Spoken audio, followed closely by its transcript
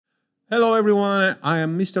Hello everyone, I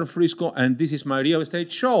am Mr. Frisco and this is my real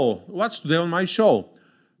estate show. What's today on my show?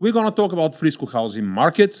 We're gonna talk about Frisco housing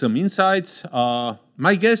market, some insights.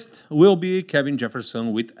 My guest will be Kevin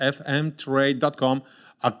Jefferson with fmtrade.com,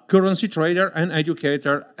 a currency trader and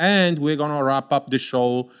educator, and we're gonna wrap up the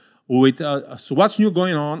show with so what's new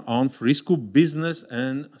going on Frisco business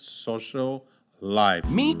and social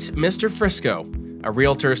life. Meet Mr. Frisco, a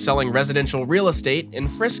realtor selling residential real estate in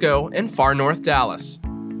Frisco and far north Dallas.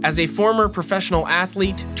 As a former professional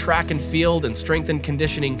athlete, track and field, and strength and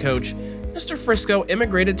conditioning coach, Mr. Frisco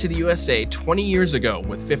immigrated to the USA 20 years ago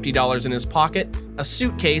with $50 in his pocket, a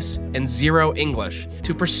suitcase, and zero English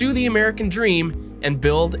to pursue the American dream and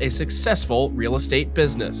build a successful real estate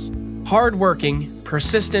business. Hardworking,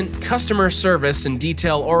 persistent, customer service, and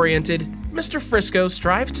detail-oriented, Mr. Frisco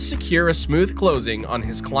strives to secure a smooth closing on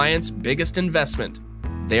his client's biggest investment,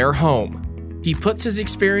 their home. He puts his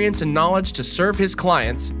experience and knowledge to serve his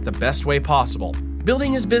clients the best way possible.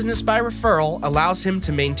 Building his business by referral allows him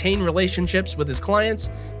to maintain relationships with his clients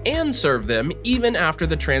and serve them even after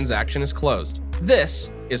the transaction is closed.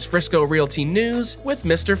 This is Frisco Realty News with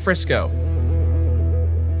Mr. Frisco.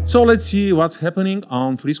 So let's see what's happening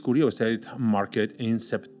on Frisco real estate market in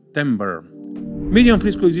September. Median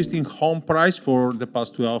Frisco existing home price for the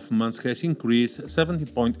past 12 months has increased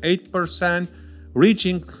 70.8%,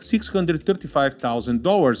 reaching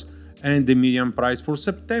 $635,000, and the median price for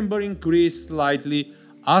September increased slightly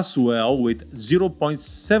as well with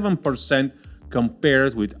 0.7%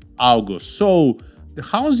 compared with August. So the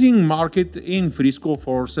housing market in Frisco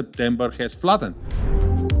for September has flattened.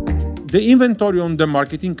 The inventory on the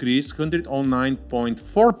market increased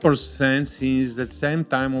 109.4% since the same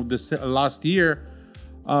time of the last year,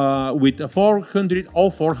 with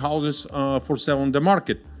 404 houses for sale on the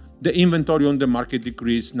market. The inventory on the market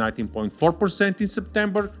decreased 19.4% in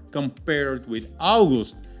September compared with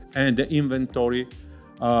August, and the inventory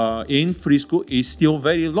in Frisco is still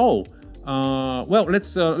very low.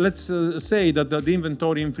 Let's say that the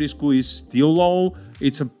inventory in Frisco is still low.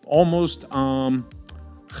 It's almost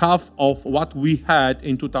half of what we had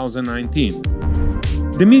in 2019.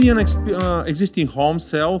 The median existing home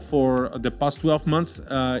sale for the past 12 months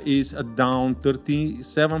is down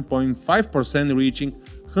 37.5%, reaching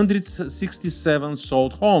 167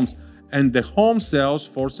 sold homes, and the home sales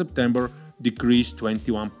for September decreased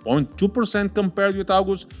 21.2% compared with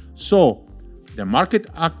August. So the market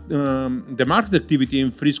activity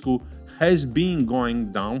in Frisco has been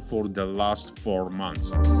going down for the last 4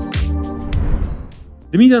 months.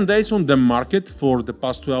 The median days on the market for the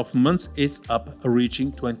past 12 months is up, reaching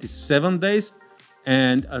 27 days,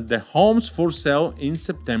 and the homes for sale in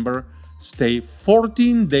September stay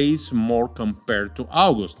 14 days more compared to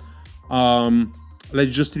August.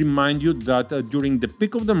 Let's just remind you that during the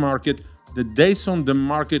peak of the market, the days on the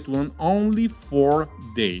market were only 4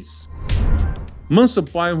 days. Month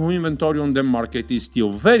supply of inventory on the market is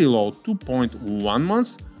still very low, 2.1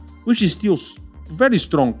 months, which is still very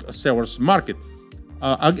strong seller's market.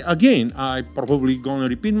 Again, I probably gonna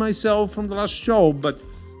repeat myself from the last show, but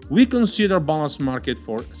we consider balanced market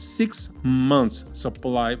for 6 months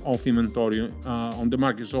supply of inventory on the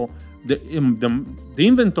market. So the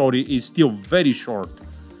inventory is still very short.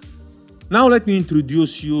 Now let me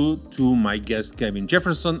introduce you to my guest, Kevin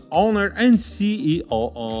Jefferson, owner and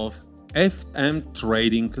CEO of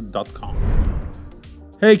fmtrading.com.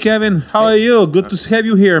 Hey Kevin, how are you? Good to have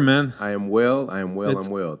you here, man. I am well.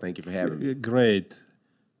 Thank you for having me. Great.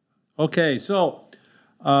 Okay, so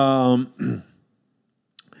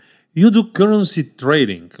you do currency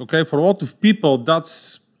trading, okay? For a lot of people, that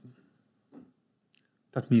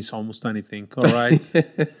means almost anything, all right?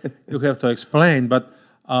 You have to explain. But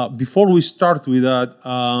before we start with that,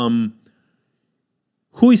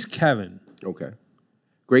 who is Kevin? Okay,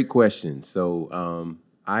 great question. So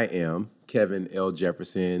I am Kevin L.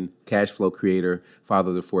 Jefferson, cash flow creator,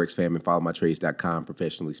 father of the Forex family, followmytrades.com,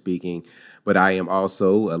 professionally speaking. But I am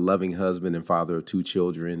also a loving husband and father of 2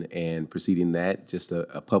 children, and preceding that, just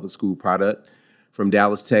a public school product from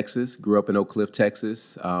Dallas, Texas. Grew up in Oak Cliff,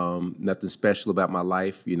 Texas. Nothing special about my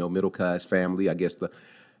life, middle class family. I guess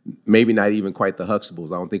maybe not even quite the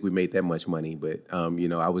Huxtables. I don't think we made that much money, but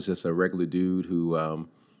I was just a regular dude who I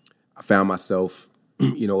found myself,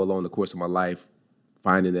 along the course of my life,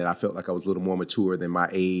 finding that I felt like I was a little more mature than my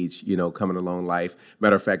age, coming along life.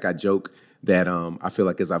 Matter of fact, I joke that I feel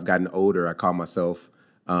like as I've gotten older, I call myself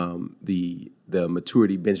the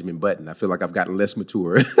maturity Benjamin Button. I feel like I've gotten less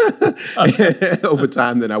mature over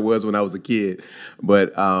time than I was when I was a kid.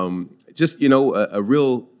 But just, a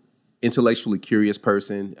real intellectually curious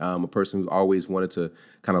person, a person who always wanted to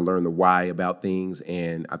kind of learn the why about things.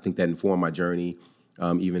 And I think that informed my journey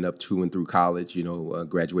even up to and through college.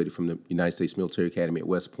 Graduated from the United States Military Academy at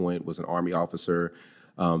West Point, was an Army officer,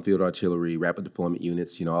 field artillery, rapid deployment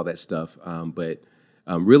units, all that stuff. But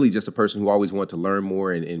really just a person who always wanted to learn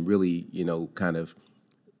more and really, kind of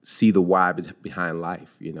see the why behind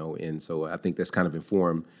life, And so I think that's kind of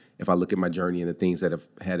informed, if I look at my journey and the things that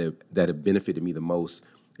have benefited me the most,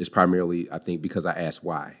 is primarily, I think, because I asked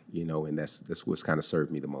why, and that's what's kind of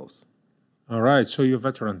served me the most. All right. So you're a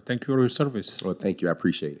veteran. Thank you for your service. Well, thank you. I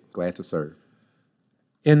appreciate it. Glad to serve.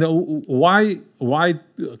 And why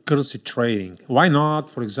currency trading? Why not,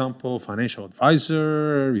 for example, financial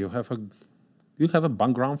advisor? You have a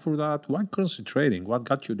background for that. Why currency trading? What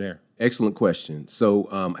got you there? Excellent question.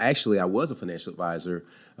 So actually, I was a financial advisor.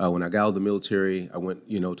 When I got out of the military, I went,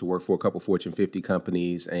 to work for a couple Fortune 50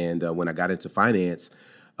 companies. And when I got into finance,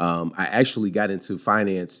 I actually got into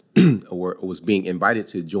finance or was being invited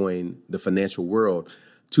to join the financial world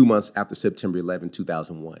 2 months after September 11,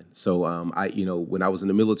 2001. So when I was in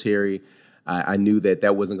the military, I knew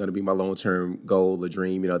that wasn't going to be my long-term goal or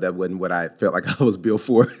dream. That wasn't what I felt like I was built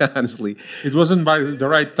for, honestly. It wasn't by the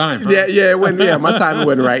right time. Huh? Yeah, it wasn't. Yeah, my timing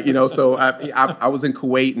wasn't right. So I was in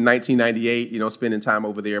Kuwait in 1998. Spending time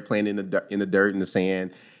over there playing in the dirt and the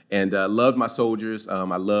sand, and loved my soldiers.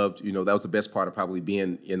 I loved. That was the best part of probably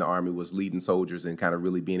being in the Army, was leading soldiers and kind of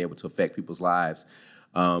really being able to affect people's lives.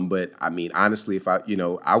 But I mean, honestly, if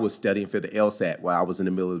I was studying for the LSAT while I was in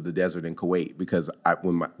the middle of the desert in Kuwait, because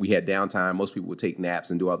when we had downtime, most people would take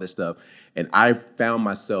naps and do all this stuff. And I found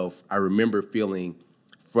myself, I remember feeling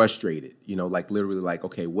frustrated, like literally like,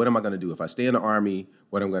 okay, what am I going to do? If I stay in the Army,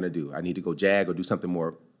 what am I going to do? I need to go JAG or do something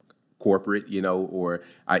more corporate, or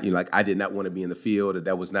I did not want to be in the field.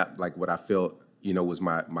 That was not like what I felt, was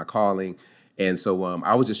my calling. And so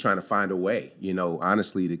I was just trying to find a way,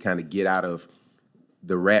 honestly, to kind of get out of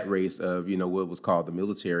the rat race of, what was called the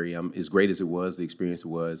military, as great as it was, the experience it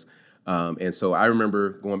was. And so I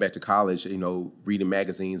remember going back to college, reading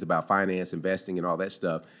magazines about finance, investing, and all that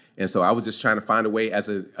stuff. And so I was just trying to find a way as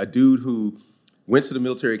a dude who went to the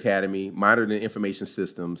military academy, minored in information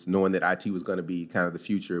systems, knowing that IT was going to be kind of the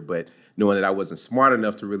future, but knowing that I wasn't smart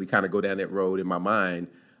enough to really kind of go down that road in my mind.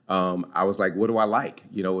 I was like, what do I like?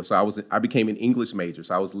 So I became an English major.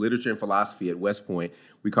 So I was literature and philosophy at West Point.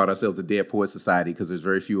 We called ourselves the Dead Poets Society because there's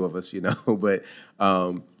very few of us, but,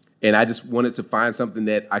 and I just wanted to find something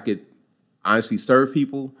that I could honestly serve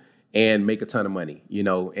people and make a ton of money,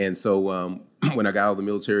 And so when I got out of the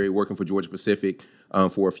military, working for Georgia Pacific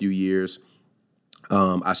for a few years,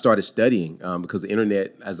 I started studying because the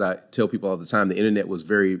internet, as I tell people all the time, the internet was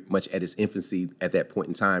very much at its infancy at that point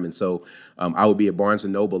in time. And so I would be at Barnes &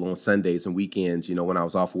 Noble on Sundays and weekends, when I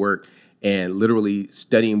was off work, and literally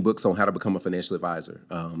studying books on how to become a financial advisor,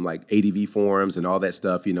 like ADV forums and all that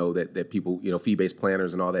stuff, that people, fee-based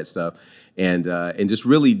planners and all that stuff, and just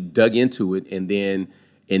really dug into it. And then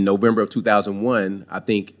in November of 2001, I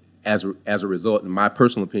think as a result, in my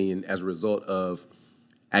personal opinion, as a result of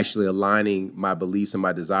actually aligning my beliefs and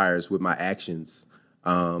my desires with my actions,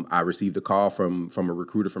 I received a call from a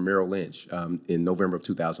recruiter from Merrill Lynch in November of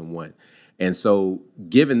 2001. And so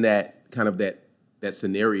given that kind of that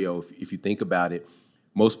scenario, if you think about it,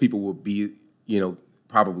 most people would be,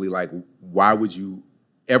 probably like, why would you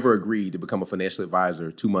ever agree to become a financial advisor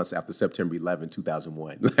 2 months after September 11,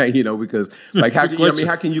 2001? Because like, how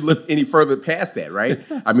can you look any further past that, right?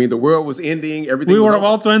 I mean, the world was ending, everything. We were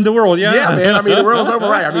about to end the world, yeah. Yeah, man. I mean, the world's over,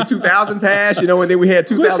 right? I mean, 2000 passed, and then we had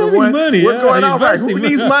 2001. Money, What's going on, right? Who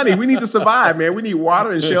needs money? We need to survive, man. We need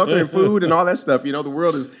water and shelter and food and all that stuff. The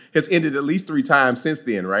world has ended at least 3 times since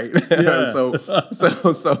then, right? Yeah. So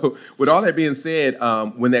with all that being said,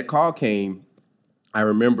 when that call came, I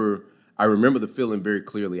remember the feeling very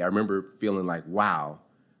clearly. I remember feeling like, wow,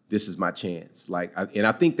 this is my chance. And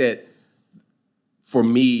I think that for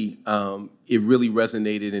me, it really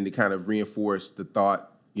resonated and it kind of reinforced the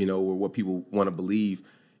thought, or what people want to believe.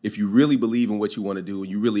 If you really believe in what you want to do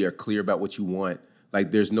and you really are clear about what you want,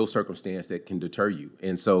 there's no circumstance that can deter you.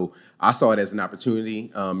 And so I saw it as an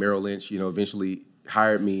opportunity. Merrill Lynch, eventually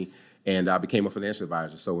hired me, and I became a financial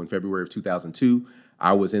advisor. So in February of 2002,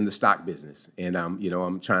 I was in the stock business, and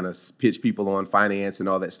I'm trying to pitch people on finance and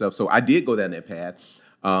all that stuff. So I did go down that path,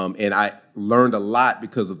 and I learned a lot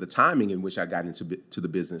because of the timing in which I got into the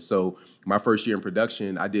business. So my first year in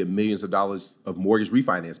production, I did millions of dollars of mortgage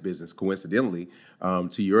refinance business. Coincidentally,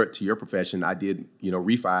 to your profession, I did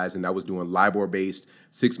refis, and I was doing LIBOR-based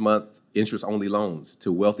 6-month interest-only loans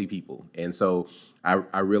to wealthy people. And so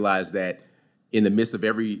I realized that in the midst of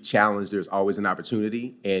every challenge, there's always an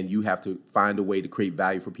opportunity, and you have to find a way to create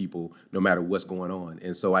value for people no matter what's going on.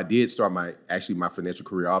 And so I did start my financial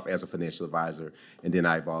career off as a financial advisor, and then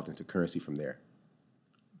I evolved into currency from there.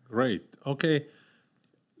 Great. Okay.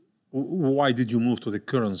 Why did you move to the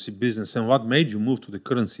currency business, and what made you move to the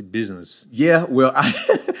currency business? Yeah, well,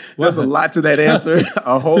 there's a lot to that answer.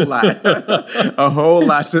 A whole lot, a whole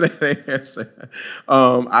lot to that answer.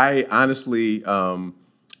 I honestly,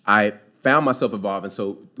 I found myself involved, and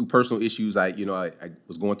so through personal issues, I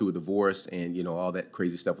was going through a divorce, and all that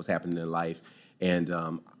crazy stuff was happening in life, and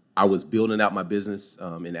I was building out my business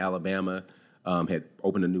in Alabama. Had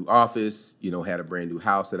opened a new office, had a brand new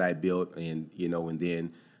house that I built, and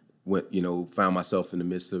then went, found myself in the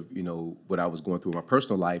midst of, what I was going through in my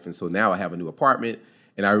personal life. And so now I have a new apartment,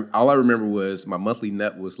 and all I remember was my monthly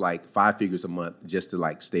nut was like 5 figures a month just to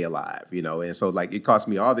like stay alive, and so like it cost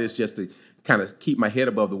me all this just to kind of keep my head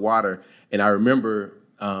above the water. And I remember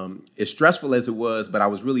as stressful as it was, but I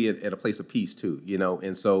was really at a place of peace too,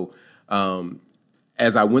 and so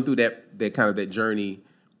as I went through that kind of that journey,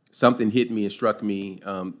 something hit me and struck me.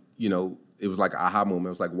 It was like an aha moment. It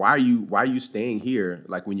was like, why are you staying here?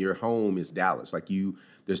 Like when your home is Dallas, like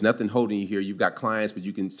there's nothing holding you here. You've got clients, but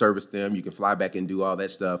you can service them. You can fly back and do all that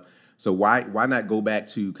stuff. So why not go back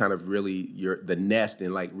to kind of really the nest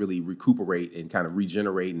and like really recuperate and kind of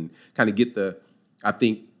regenerate and kind of get the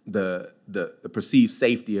perceived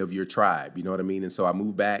safety of your tribe. You know what I mean? And so I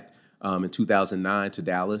moved back in 2009 to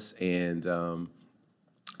Dallas, and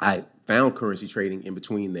I found currency trading in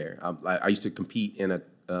between there. I used to compete in a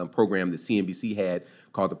program that CNBC had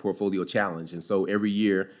called the Portfolio Challenge. And so every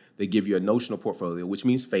year they give you a notional portfolio, which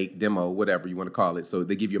means fake, demo, whatever you want to call it. So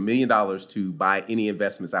they give you $1 million to buy any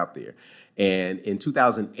investments out there. And in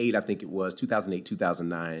 2008, I think it was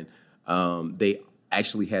 2009, they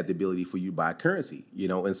actually had the ability for you to buy currency,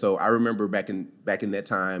 And so I remember back in that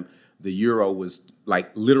time, the euro was like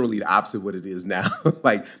literally the opposite of what it is now.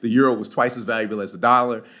 Like the euro was twice as valuable as the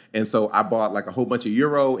dollar. And so I bought like a whole bunch of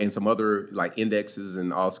euro and some other like indexes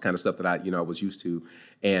and all this kind of stuff that I was used to.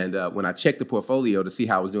 And when I checked the portfolio to see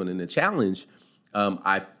how I was doing in the challenge,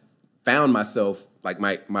 I found myself like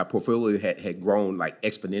my portfolio had grown like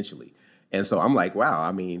exponentially. And so I'm like, wow,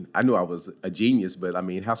 I mean, I knew I was a genius, but I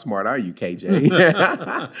mean, how smart are you, KJ?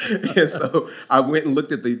 And so I went and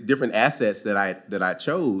looked at the different assets that I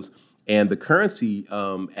chose. And the currency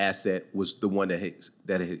asset was the one that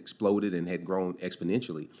had exploded and had grown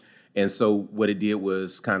exponentially. And so what it did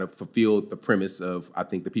was kind of fulfilled the premise of, I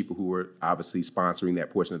think, the people who were obviously sponsoring that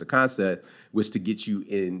portion of the concept, was to get you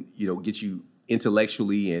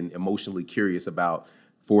intellectually and emotionally curious about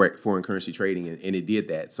foreign currency trading, and it did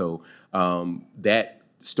that. So that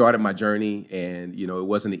started my journey, and it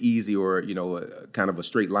wasn't an easy or a kind of a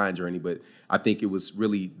straight line journey, but I think it was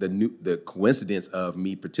really the coincidence of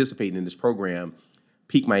me participating in this program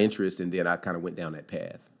piqued my interest, and then I kind of went down that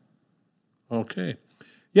path. Okay,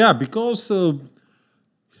 yeah, because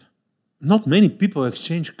not many people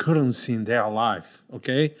exchange currency in their life.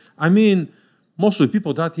 Okay, I mean, most of the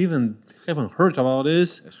people that even haven't heard about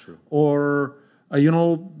this. That's true. Or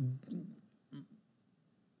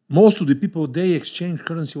most of the people, they exchange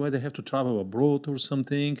currency while they have to travel abroad or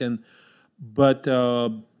something. But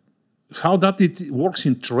how that it works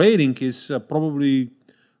in trading is probably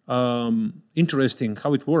interesting,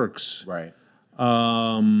 how it works. Right.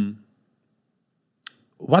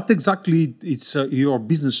 What exactly is your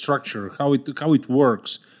business structure, how it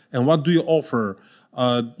works, and what do you offer?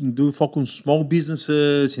 Do you focus on small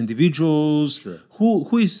businesses, individuals? Sure.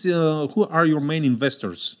 Who are your main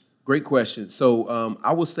investors? Great question. So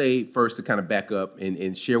I will say first to kind of back up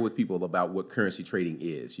and share with people about what currency trading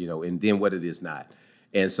is, and then what it is not.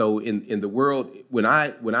 And so in the world, when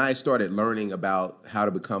I started learning about how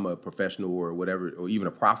to become a professional or whatever, or even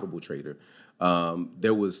a profitable trader,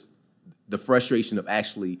 there was the frustration of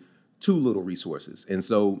actually too little resources. And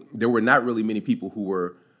so there were not really many people who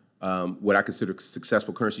were what I consider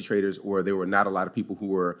successful currency traders, or there were not a lot of people who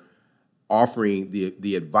were offering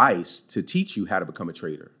the advice to teach you how to become a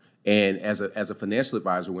trader. And as a financial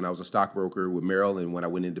advisor, when I was a stockbroker with Merrill, and when I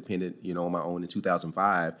went independent, on my own in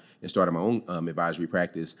 2005 and started my own advisory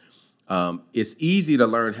practice, it's easy to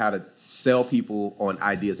learn how to sell people on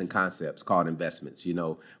ideas and concepts called investments,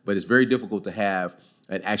 but it's very difficult to have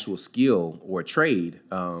an actual skill or a trade,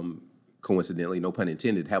 coincidentally, no pun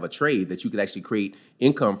intended, have a trade that you could actually create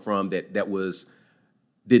income from that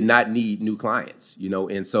did not need new clients,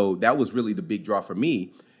 and so that was really the big draw for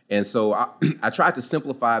me. And so I tried to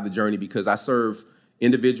simplify the journey because I serve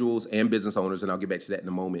individuals and business owners, and I'll get back to that in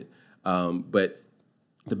a moment. But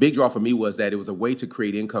the big draw for me was that it was a way to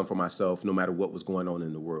create income for myself no matter what was going on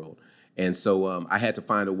in the world. And so I had to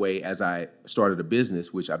find a way, as I started a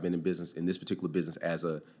business, which I've been in this particular business as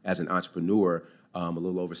an entrepreneur a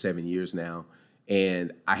little over 7 years now.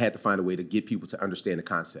 And I had to find a way to get people to understand the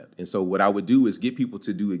concept. And so what I would do is get people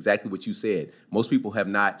to do exactly what you said. Most people have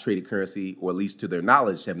not traded currency, or at least to their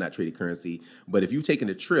knowledge have not traded currency. But if you've taken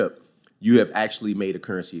a trip, you have actually made a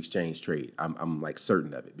currency exchange trade. I'm like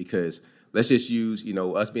certain of it, because let's just use,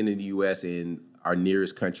 us being in the U.S. and our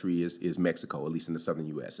nearest country is Mexico, at least in the southern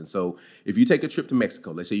U.S. And so if you take a trip to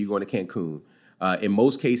Mexico, let's say you're going to Cancun, in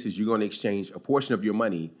most cases, you're going to exchange a portion of your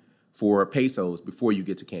money for pesos before you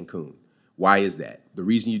get to Cancun. Why is that? The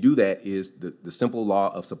reason you do that is the simple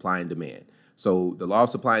law of supply and demand. So the law of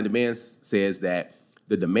supply and demand says that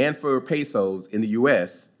the demand for pesos in the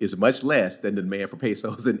U.S. is much less than the demand for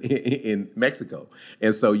pesos in Mexico.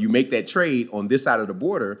 And so you make that trade on this side of the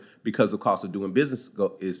border because the cost of doing business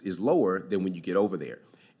is lower than when you get over there.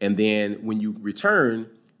 And then when you return,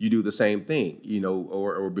 you do the same thing,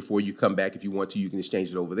 or before you come back, if you want to, you can exchange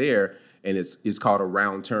it over there. And it's called a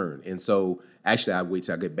round turn. And so actually I wait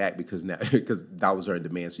till I get back because dollars are in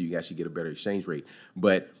demand, so you actually get a better exchange rate.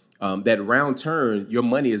 But that round turn, your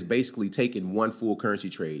money is basically taking one full currency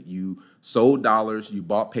trade. You sold dollars, you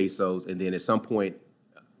bought pesos, and then at some point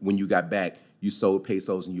when you got back, you sold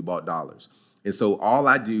pesos and you bought dollars. And so all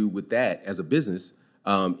I do with that as a business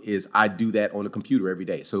is I do that on a computer every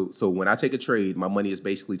day. So when I take a trade, my money is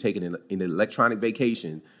basically taken in an electronic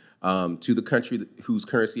vacation to the country whose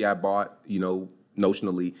currency I bought,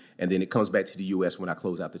 notionally, and then it comes back to the U.S. when I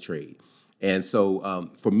close out the trade. And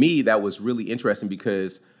so for me, that was really interesting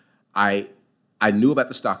because I knew about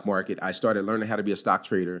the stock market. I started learning how to be a stock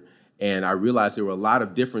trader, and I realized there were a lot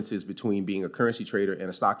of differences between being a currency trader and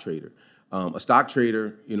a stock trader. A stock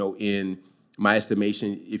trader, in my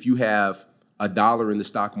estimation, if you have $1 in the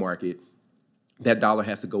stock market, that dollar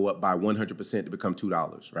has to go up by 100% to become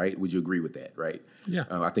 $2, right? Would you agree with that, right? Yeah.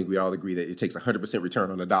 I think we all agree that it takes 100%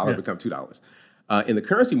 return on a dollar to become $2. In the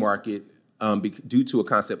currency market, due to a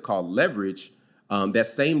concept called leverage, that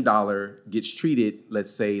same dollar gets treated,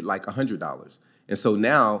 let's say, like $100. And so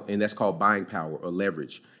now, and that's called buying power or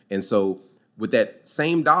leverage. And so with that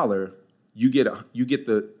same dollar, you get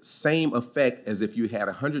the same effect as if you had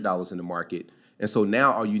 $100 in the market. And so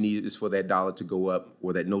now all you need is for that dollar to go up,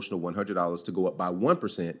 or that notional $100 to go up by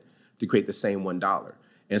 1% to create the same $1.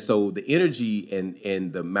 And so the energy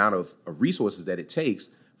and the amount of resources that it takes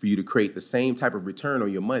for you to create the same type of return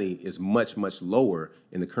on your money is much, much lower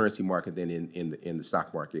in the currency market than in the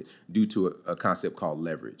stock market due to a concept called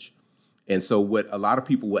leverage. And so what a lot of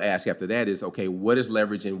people will ask after that is, okay, what is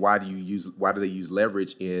leverage, and why do they use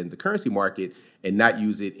leverage in the currency market and not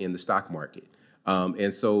use it in the stock market?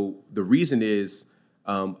 And so the reason is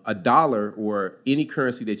a dollar, or any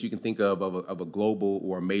currency that you can think of a global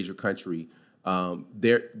or a major country,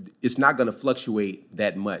 it's not going to fluctuate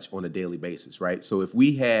that much on a daily basis, right? So if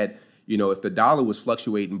we had, if the dollar was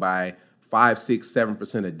fluctuating by 5, 6,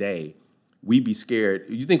 7% a day, we'd be scared.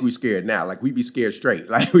 You think we're scared now? Like, we'd be scared straight.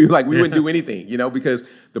 We wouldn't do anything, because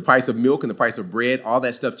the price of milk and the price of bread, all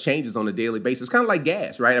that stuff changes on a daily basis. It's kind of like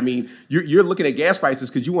gas, right? I mean, you're looking at gas prices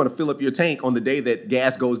because you want to fill up your tank on the day that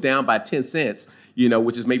gas goes down by 10 cents,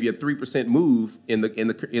 which is maybe a 3% move in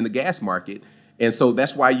the gas market. And so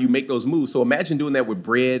that's why you make those moves. So imagine doing that with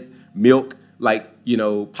bread, milk,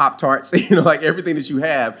 Pop-Tarts, like everything that you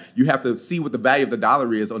have to see what the value of the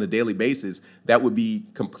dollar is on a daily basis. That would be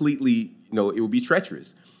completely, it would be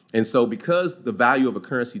treacherous. And so because the value of a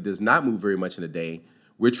currency does not move very much in a day,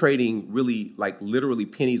 we're trading really literally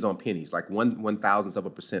pennies on pennies, like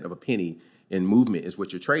 1/1000% of a penny in movement is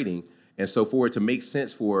what you're trading. And so for it to make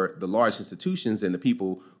sense for the large institutions and the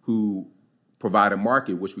people who provide a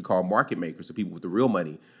market, which we call market makers, the people with the real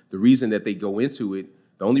money, the reason that they go into it,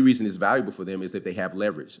 the only reason it's valuable for them is that they have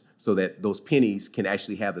leverage, so that those pennies can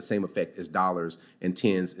actually have the same effect as dollars and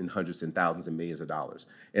tens and hundreds and thousands and millions of dollars.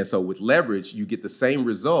 And so with leverage, you get the same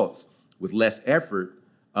results with less effort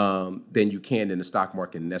than you can in the stock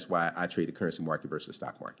market. And that's why I trade the currency market versus the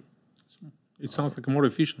stock market. It sounds like a more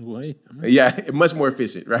efficient way. Yeah, much more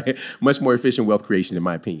efficient, right? Much more efficient wealth creation, in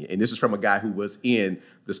my opinion. And this is from a guy who was in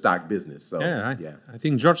the stock business. So I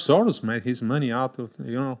think George Soros made his money out of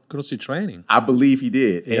currency trading. I believe he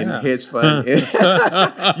did, and hedge fund.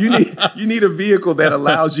 you need a vehicle that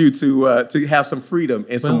allows you to have some freedom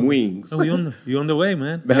and some wings. You're on the way,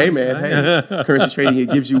 man. Hey, currency trading,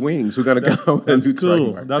 it gives you wings. We're gonna go and do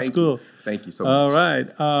cool. That's cool. Thank you so much. All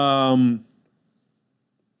right.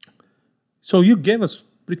 So you gave us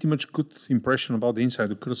pretty much good impression about the inside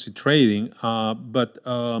of currency trading, but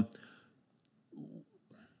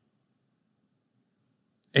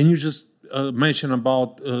and you just mentioned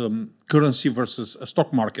about currency versus a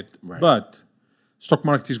stock market. Right. But stock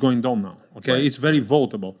market is going down now. Okay, Right. it's very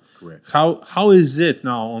volatile. Correct. How is it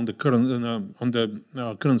now on the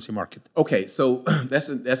currency market? Okay, so that's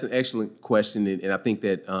an excellent question, and I think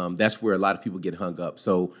that that's where a lot of people get hung up.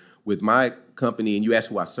 So with my company, and you asked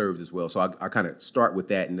who I served as well, so I kind of start with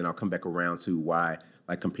that, and then I'll come back around to why,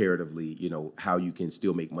 like comparatively, how you can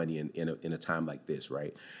still make money in a time like this,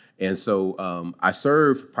 right? And so I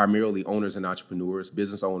serve primarily owners and entrepreneurs,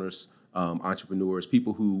 business owners, entrepreneurs,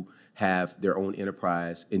 people who have their own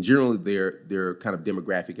enterprise, and generally their kind of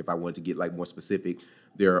demographic. If I wanted to get like more specific,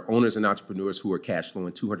 they're owners and entrepreneurs who are cash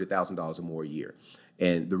flowing $200,000 or more a year.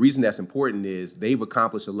 And the reason that's important is they've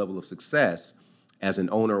accomplished a level of success as an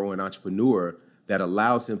owner or an entrepreneur that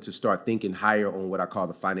allows them to start thinking higher on what I call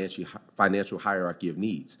the financial hierarchy of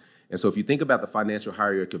needs. And so if you think about the financial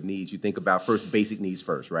hierarchy of needs, you think about first basic needs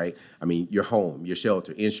first, right? I mean, your home, your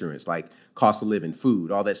shelter, insurance, like cost of living, food,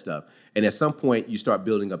 all that stuff. And at some point you start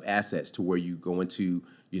building up assets to where you go into,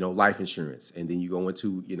 life insurance, and then you go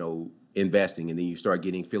into, investing, and then you start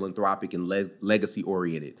getting philanthropic and legacy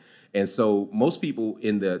oriented. And so most people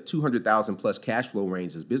in the 200,000 plus cash flow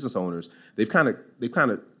range as business owners, they've kind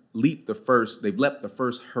of leaped the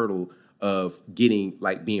first hurdle of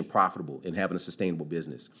being profitable and having a sustainable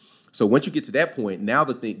business. So once you get to that point, now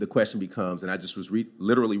the question becomes, and I just was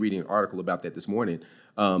literally reading an article about that this morning,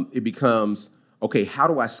 it becomes, okay, how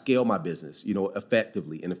do I scale my business,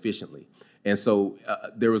 effectively and efficiently? And so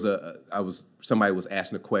somebody was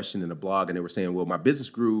asking a question in a blog, and they were saying, well, my business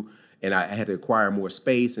grew and I had to acquire more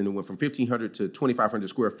space, and it went from 1,500 to 2,500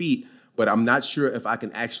 square feet, but I'm not sure if I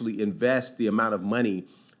can actually invest the amount of money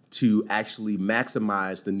to actually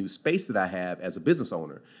maximize the new space that I have as a business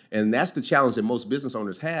owner. And that's the challenge that most business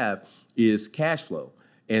owners have, is cash flow.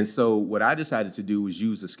 And so what I decided to do was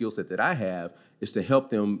use the skill set that I have is to help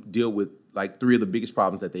them deal with like three of the biggest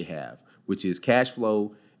problems that they have, which is cash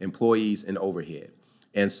flow, employees, and overhead.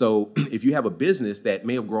 And so if you have a business that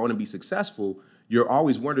may have grown and be successful, you're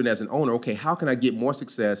always wondering as an owner, okay, how can I get more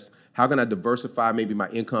success? How can I diversify maybe my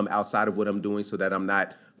income outside of what I'm doing so that I'm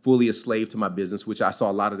not fully a slave to my business, which I saw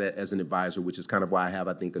a lot of that as an advisor, which is kind of why I have,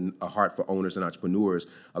 I think, a heart for owners and entrepreneurs.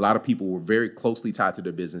 A lot of people were very closely tied to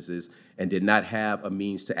their businesses and did not have a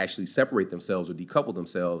means to actually separate themselves or decouple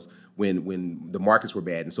themselves when the markets were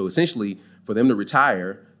bad. And so essentially, for them to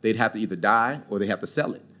retire, they'd have to either die or they have to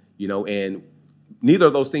sell it, and neither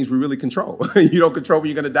of those things we really control. You don't control when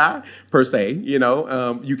you're going to die, per se.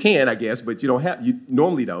 You can, I guess, but you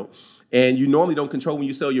normally don't. And you normally don't control when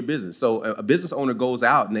you sell your business. So a business owner goes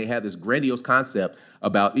out and they have this grandiose concept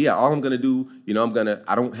about, all I'm going to do,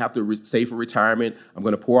 I don't have to save for retirement. I'm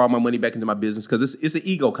going to pour all my money back into my business, because it's an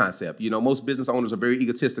ego concept. Most business owners are very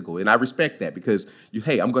egotistical, and I respect that, because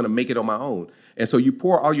I'm going to make it on my own. And so you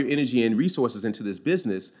pour all your energy and resources into this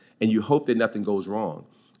business, and you hope that nothing goes wrong.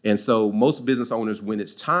 And so most business owners, when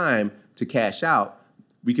it's time to cash out,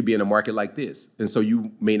 we could be in a market like this. And so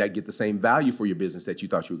you may not get the same value for your business that you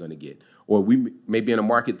thought you were going to get. Or we may be in a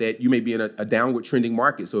market that you may be in a downward trending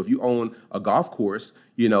market. So if you own a golf course,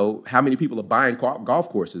 how many people are buying golf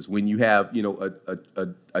courses when you have,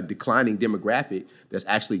 a declining demographic that's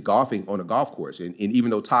actually golfing on a golf course? And even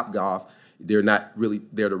though Top Golf, they're not really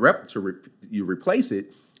there to replace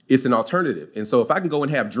it, it's an alternative. And so if I can go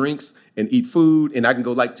and have drinks and eat food, and I can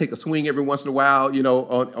go take a swing every once in a while,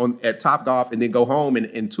 at Top Golf, and then go home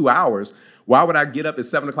in 2 hours, why would I get up at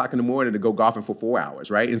 7 o'clock in the morning to go golfing for 4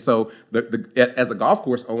 hours, right? And so as a golf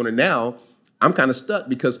course owner now, I'm kind of stuck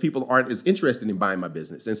because people aren't as interested in buying my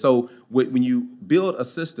business. And so when you build a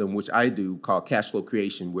system, which I do, called cash flow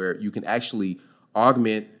creation, where you can actually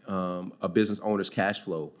augment a business owner's cash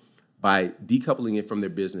flow by decoupling it from their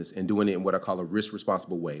business and doing it in what I call a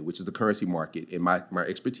risk-responsible way, which is the currency market in my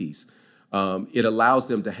expertise. It allows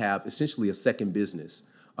them to have essentially a second business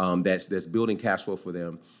that's building cash flow for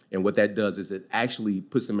them. And what that does is it actually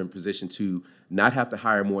puts them in position to not have to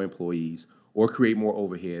hire more employees or create more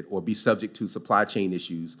overhead or be subject to supply chain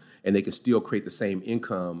issues, and they can still create the same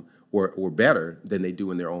income or better than they do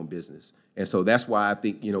in their own business. And so that's why I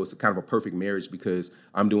think, it's a kind of a perfect marriage, because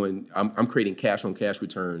I'm creating cash on cash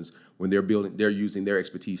returns when they're using their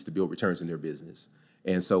expertise to build returns in their business.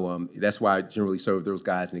 And so that's why I generally serve those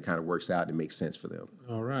guys, and it kind of works out and it makes sense for them.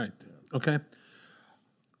 All right. Okay.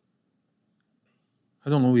 I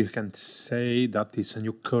don't know if you can say that it's a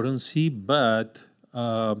new currency, but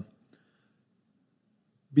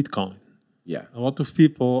Bitcoin. Yeah. A lot of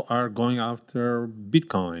people are going after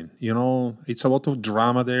Bitcoin. It's a lot of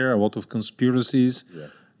drama there, a lot of conspiracies.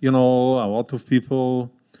 Yeah. A lot of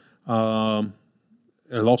people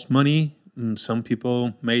lost money. Some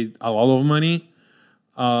people made a lot of money.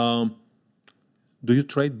 Do you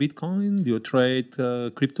trade Bitcoin? Do you trade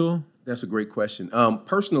crypto? That's a great question.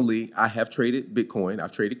 Personally, I have traded Bitcoin.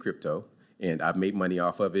 I've traded crypto, and I've made money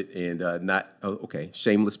off of it. And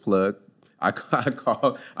shameless plug. I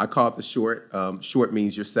call it the short. Short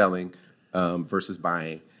means you're selling versus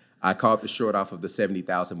buying. I called the short off of the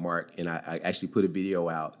 70,000 mark, and I actually put a video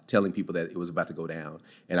out telling people that it was about to go down.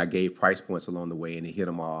 And I gave price points along the way, and it hit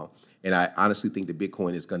them all. And I honestly think that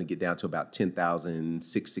Bitcoin is going to get down to about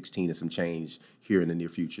 10,616 and some change here in the near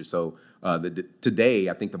future. So today,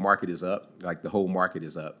 I think the market is up, like the whole market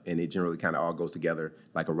is up, and it generally kind of all goes together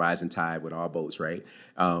like a rising tide with all boats, right?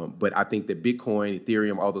 But I think that Bitcoin,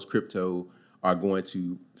 Ethereum, all those crypto are going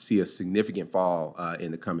to see a significant fall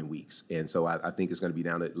in the coming weeks. And so I think it's going to be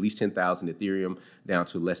down to at least 10,000 Ethereum, down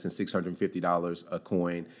to less than $650 a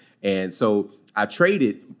coin. And so I've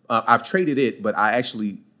traded it, but I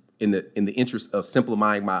actually, in the interest of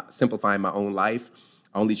simplifying my own life,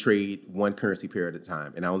 I only trade one currency pair at a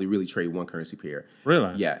time, and I only really trade one currency pair.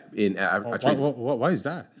 Really? Yeah. And I trade. Why is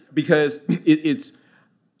that? Because it's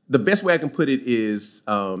the best way I can put it is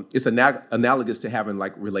it's analogous to having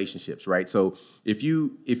like relationships, right? So if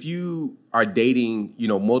you are dating,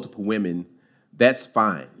 multiple women, that's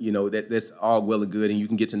fine. That's all well and good, and you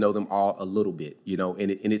can get to know them all a little bit,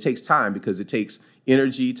 and it takes time because it takes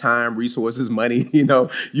energy, time, resources, money.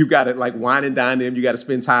 You've got to like wine and dine them. You got to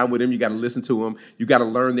spend time with them. You got to listen to them. You got to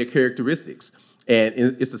learn their characteristics. And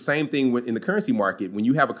it's the same thing in the currency market. When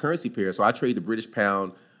you have a currency pair, so I trade the British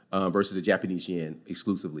pound versus the Japanese yen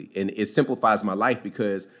exclusively. And it simplifies my life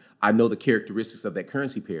because I know the characteristics of that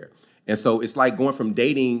currency pair. And so it's like going from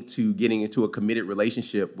dating to getting into a committed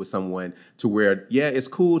relationship with someone to where, it's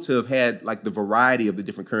cool to have had like the variety of the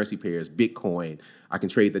different currency pairs. Bitcoin, I can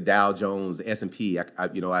trade the Dow Jones, the S&P.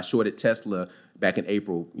 I shorted Tesla back in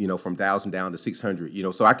April, from 1,000 down to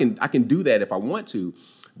 600, so I can do that if I want to,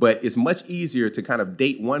 but it's much easier to kind of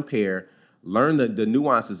date one pair, learn the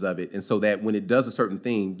nuances of it, and so that when it does a certain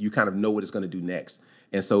thing, you kind of know what it's going to do next.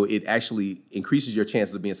 And so it actually increases your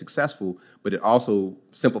chances of being successful, but it also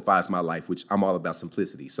simplifies my life, which I'm all about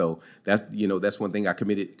simplicity. So that's one thing I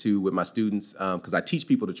committed to with my students, because I teach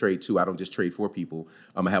people to trade too. I don't just trade for people.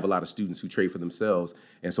 I have a lot of students who trade for themselves.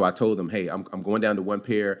 And so I told them, hey, I'm going down to one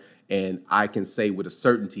pair, and I can say with a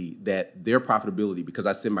certainty that their profitability, because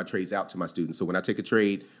I send my trades out to my students. So when I take a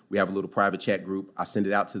trade, we have a little private chat group. I send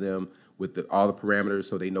it out to them with all the parameters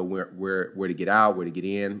so they know where to get out, where to get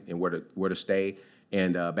in, and where to stay.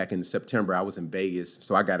 And back in September, I was in Vegas,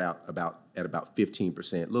 so I got out at about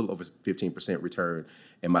 15%, a little over 15% return.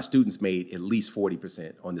 And my students made at least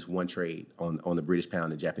 40% on this one trade on the British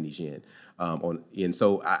pound and Japanese yen. And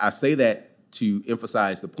so I say that to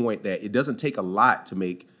emphasize the point that it doesn't take a lot to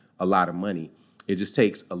make a lot of money. It just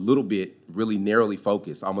takes a little bit, really narrowly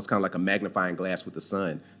focused, almost kind of like a magnifying glass with the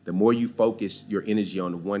sun. The more you focus your energy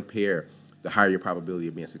on the one pair, the higher your probability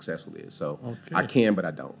of being successful is. So I can, but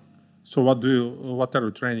I don't. So what are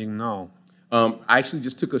you trading now? I actually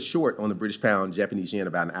just took a short on the British pound, Japanese yen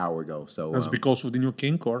about an hour ago. So that's because of the new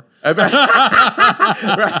king, or? Right.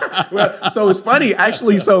 Well, so it's funny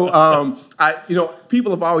actually. So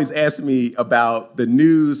people have always asked me about the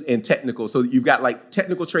news and technical. So you've got like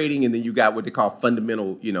technical trading, and then you got what they call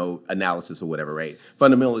fundamental, analysis or whatever, right?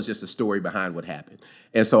 Fundamental is just a story behind what happened.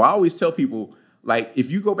 And so I always tell people, like, if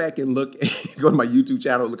you go back and go to my YouTube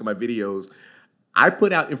channel, look at my videos, I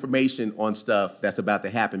put out information on stuff that's about to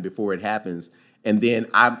happen before it happens. And then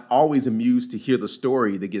I'm always amused to hear the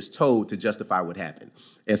story that gets told to justify what happened.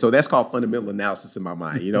 And so that's called fundamental analysis in my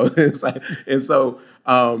mind, It's like, and so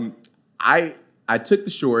I took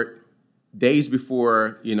the short days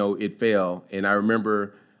before, it fell. And I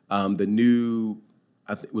remember the new,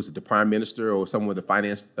 was it the prime minister or someone with the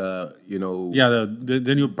finance, Yeah,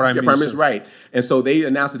 the new prime minister. Prime minister, right. And so they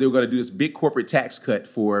announced that they were going to do this big corporate tax cut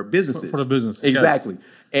for businesses. For the business, exactly. Yes.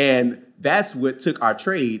 And that's what took our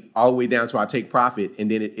trade all the way down to our take profit,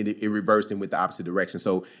 and then it reversed and went the opposite direction.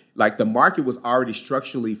 So like the market was already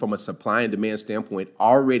structurally, from a supply and demand standpoint,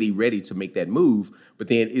 already ready to make that move, but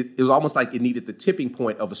then it was almost like it needed the tipping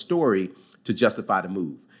point of a story to justify the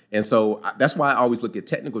move. And so that's why I always look at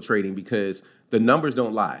technical trading, because the numbers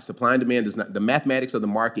don't lie. Supply and demand is not, the mathematics of the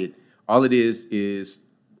market, all it is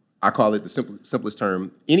I call it the simplest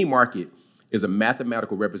term, any market is a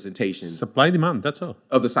mathematical representation. Supply, demand, that's all.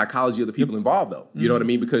 Of the psychology of the people involved, though. You know what I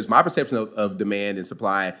mean? Because my perception of demand and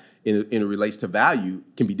supply in relates to value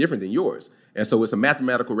can be different than yours. And so it's a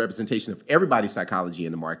mathematical representation of everybody's psychology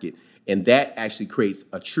in the market. And that actually creates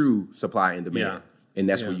a true supply and demand. Yeah. And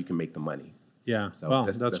that's where you can make the money. Yeah, so well,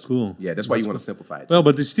 that's cool. Yeah, that's why you want to simplify it. Well,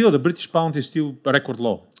 but it's still, the British pound is still record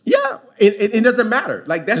low. Yeah, it doesn't matter.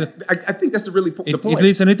 Like I think that's the point. It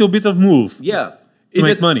needs a little bit of move. Yeah, to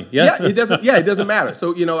make money. Yeah, it doesn't. Yeah, it doesn't matter.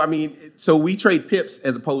 So so we trade pips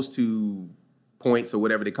as opposed to points or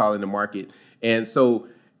whatever they call it in the market. And so,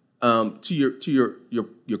 to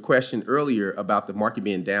your question earlier about the market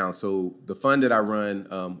being down. So the fund that I run,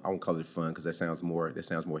 I won't call it a fund because that sounds more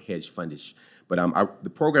hedge fundish. But the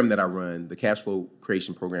program that I run, the cash flow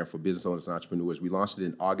creation program for business owners and entrepreneurs, we launched it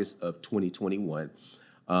in August of 2021.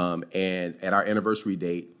 And at our anniversary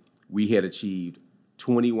date, we had achieved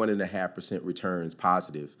 21.5% returns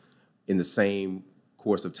positive in the same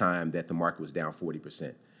course of time that the market was down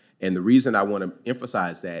 40%. And the reason I want to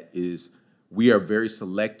emphasize that is we are very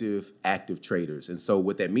selective, active traders. And so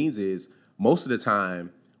what that means is most of the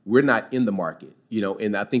time we're not in the market,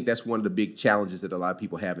 and I think that's one of the big challenges that a lot of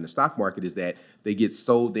people have in the stock market is that they get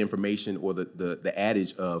sold the information or the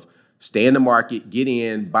adage of stay in the market, get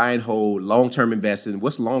in, buy and hold, long-term investing.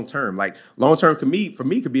 What's long-term? Like long-term for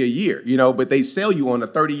me could be a year, but they sell you on a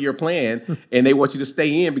 30-year plan and they want you to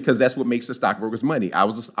stay in because that's what makes the stockbroker's money. I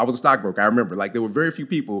was a stockbroker. I remember there were very few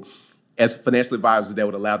people as financial advisors that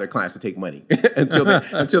would allow their clients to take money until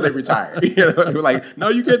they retire. They were like, no,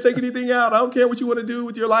 you can't take anything out. I don't care what you want to do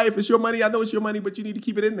with your life. It's your money. I know it's your money, but you need to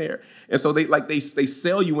keep it in there. And so they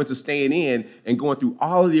sell you into staying in and going through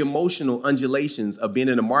all of the emotional undulations of being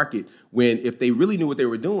in the market when if they really knew what they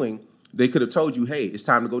were doing, they could have told you, hey, it's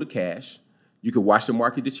time to go to cash. You could watch the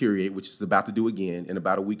market deteriorate, which is about to do again in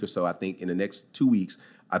about a week or so. I think in the next 2 weeks,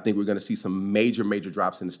 I think we're going to see some major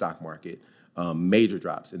drops in the stock market. Major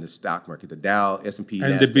drops in the stock market, the Dow, S&P,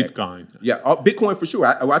 and NASDAQ. the Bitcoin. Yeah, Bitcoin for sure.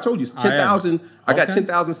 I told you, it's 10,000. I got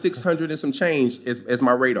 10,600 and some change as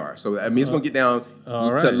my radar. So I mean, it's going to get down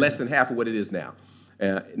to less than half of what it is now.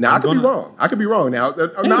 Now I could be wrong. I could be wrong. Now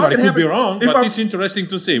I could be wrong, but it's interesting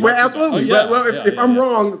to see. Well, absolutely. If I'm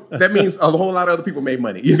wrong, that means a whole lot of other people made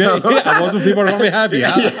money. A lot of people are going to be happy.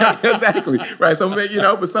 Yeah, exactly. Right. So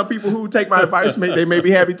but some people who take my advice, they may be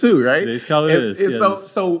happy too. Right. That's how it is.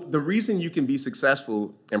 So the reason you can be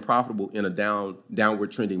successful and profitable in a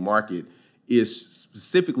downward trending market is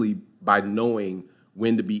specifically by knowing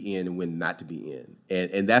when to be in and when not to be in,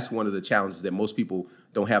 and that's one of the challenges that most people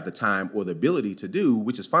don't have the time or the ability to do,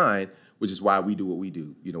 which is fine, which is why we do what we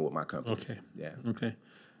do, with my company. Okay. Yeah. Okay.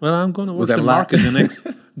 Well, I'm going to watch the market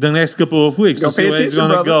the next couple of weeks to see where it's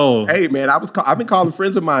going to go. Hey, man, I've been calling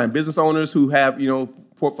friends of mine, business owners who have,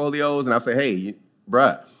 portfolios, and I say, hey,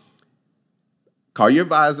 bruh, call your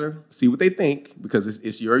advisor, see what they think, because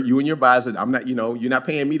it's you and your advisor. I'm not, you're not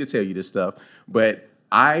paying me to tell you this stuff, but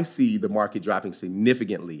I see the market dropping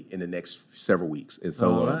significantly in the next several weeks, and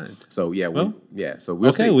so so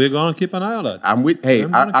we'll see. We're going to keep an eye on that. I'm with. Hey,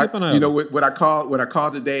 what I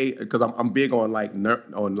called today, because I'm big on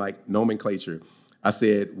nomenclature. I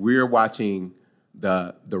said we're watching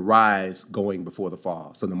the rise going before the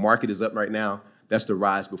fall. So the market is up right now. That's the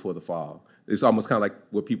rise before the fall. It's almost kind of like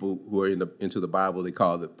what people who are into the Bible, they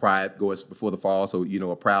call the pride goes before the fall. So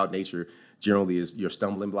a proud nature generally is your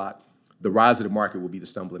stumbling block. The rise of the market will be the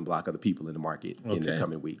stumbling block of the people in the market in the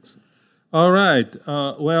coming weeks. All right.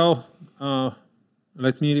 Let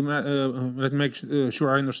me make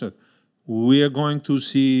sure I understood. We are going to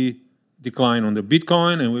see decline on the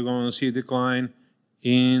Bitcoin, and we're going to see a decline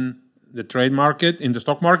in the trade market, in the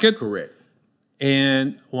stock market. Correct.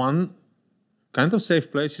 And one kind of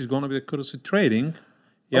safe place is going to be the currency trading.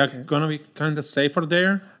 Going to be kind of safer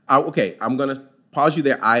there. Okay, I'm going to pause you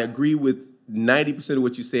there. I agree with 90% of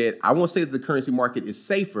what you said. I won't say that the currency market is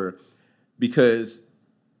safer because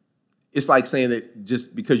it's like saying that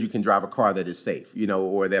just because you can drive a car that is safe,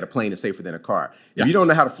 or that a plane is safer than a car. If you don't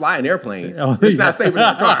know how to fly an airplane, it's not safer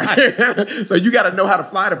than a car. So you got to know how to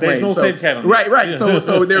fly the plane. There's no safe cabin. Right.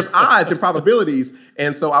 So there's odds and probabilities.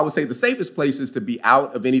 And so I would say the safest place is to be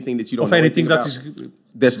out of anything that you don't know anything that about.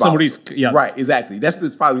 That's some risk. Yes. Right, exactly. That's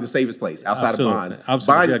probably the safest place outside of bonds.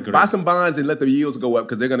 Absolutely. Buy some bonds and let the yields go up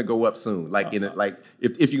because they're going to go up soon.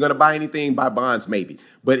 If you're going to buy anything, buy bonds maybe.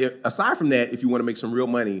 But aside from that, if you want to make some real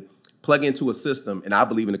money, plug into a system, and I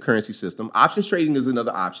believe in the currency system. Options trading is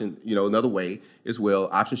another option, another way as well.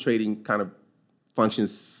 Options trading kind of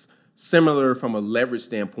functions similar from a leverage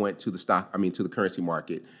standpoint to the currency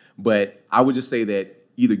market. But I would just say that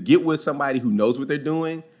either get with somebody who knows what they're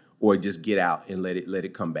doing, or just get out and let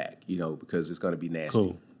it come back, because it's going to be nasty.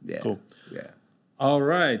 Cool. Yeah. Cool. Yeah. All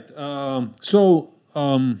right.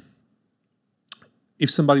 If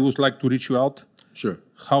somebody would like to reach you out, sure.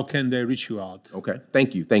 How can they reach you out? Okay.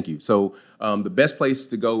 Thank you. So the best place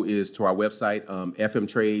to go is to our website,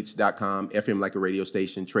 fmtrades.com, FM like a radio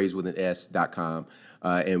station, trades with an S.com.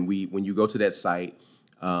 And when you go to that site,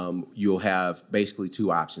 you'll have basically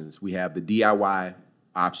two options. We have the DIY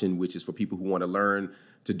option, which is for people who want to learn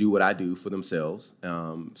to do what I do for themselves,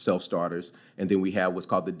 self-starters. And then we have what's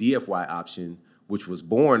called the DFY option, which was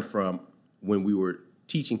born from when we were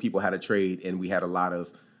teaching people how to trade, and we had a lot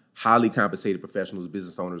of highly compensated professionals,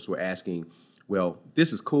 business owners were asking, well,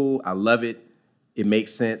 this is cool, I love it, it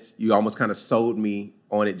makes sense. You almost kind of sold me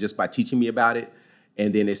on it just by teaching me about it.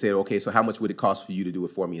 And then they said, okay, so how much would it cost for you to do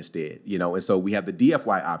it for me instead? And so we have the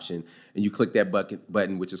DFY option, and you click that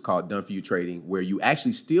button, which is called Done For You Trading, where you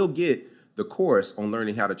actually still get the course on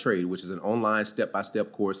learning how to trade, which is an online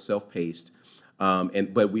step-by-step course, self-paced.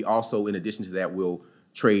 But we also, in addition to that, will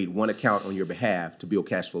trade one account on your behalf to build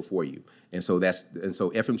cash flow for you. And so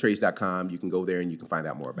fmtrades.com, you can go there and you can find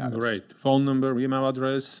out more about us. Great. Phone number, email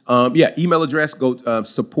address? Email address, go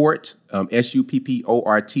support,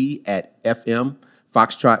 SUPPORT at FM,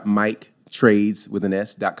 Foxtrot Mike Trades with an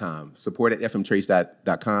S.com. Support at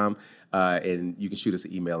fmtrades.com, and you can shoot us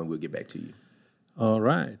an email and we'll get back to you. All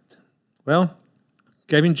right. Well,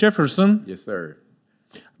 Kevin Jefferson. Yes, sir.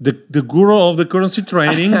 The guru of the currency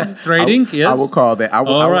trading, yes? I will call that. I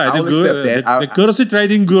will accept that. The currency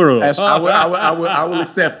trading guru. I will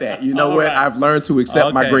accept that. You know what? Right. I've learned to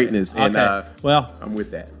accept my greatness, and I'm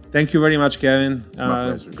with that. Thank you very much, Kevin. It's my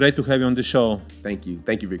pleasure. Great to have you on the show. Thank you,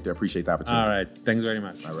 Victor. I appreciate the opportunity. All right. Thanks very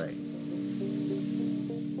much. All right.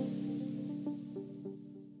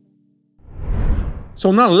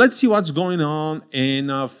 So now let's see what's going on in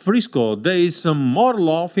Frisco. There is some more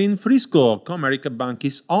love in Frisco. Comerica Bank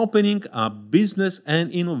is opening a business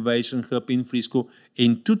and innovation hub in Frisco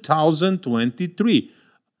in 2023.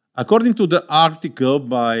 According to the article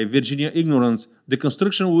by Virginia Ignorance, the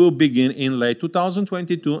construction will begin in late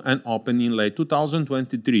 2022 and open in late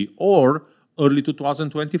 2023 or early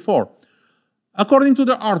 2024. According to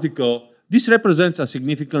the article, this represents a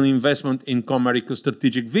significant investment in Comerica's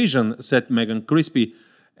strategic vision, said Megan Crispy,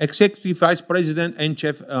 Executive Vice President and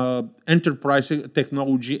Chief Enterprise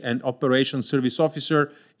Technology and Operations Service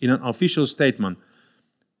Officer, in an official statement.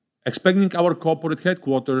 Expanding our corporate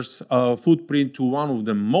headquarters footprint to one of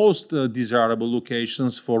the most desirable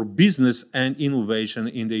locations for business and innovation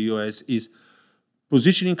in the U.S. is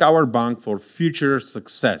positioning our bank for future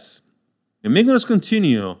success. The Megan's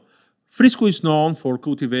continue. Frisco is known for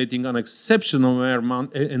cultivating an exceptional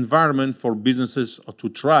environment for businesses to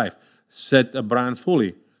thrive, said Brian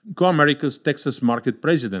Foley, Comerica's Texas market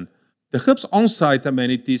president. The hub's on-site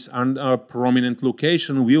amenities and a prominent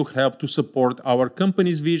location will help to support our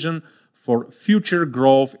company's vision for future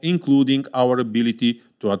growth, including our ability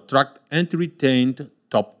to attract and retain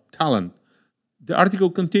top talent. The article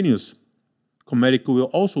continues. Comerica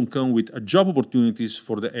will also come with job opportunities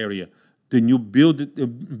for the area. The new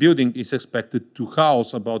building is expected to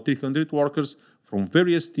house about 300 workers from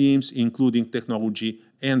various teams, including technology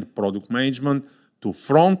and product management, to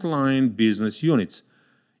frontline business units.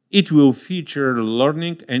 It will feature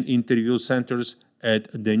learning and interview centers at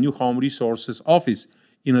the new Home Resources office.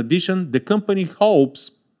 In addition, the company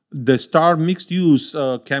hopes the Star Mixed-Use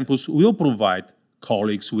campus will provide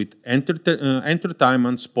colleagues with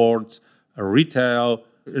entertainment, sports, retail,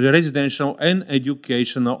 residential, and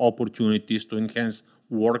educational opportunities to enhance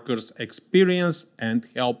workers' experience and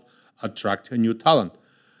help attract new talent.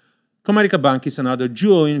 Comerica Bank is another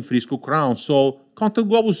jewel in Frisco crown, so contact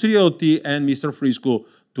Globus Realty and Mr. Frisco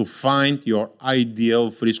to find your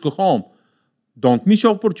ideal Frisco home. Don't miss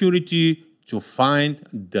your opportunity to find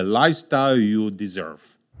the lifestyle you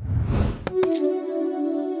deserve.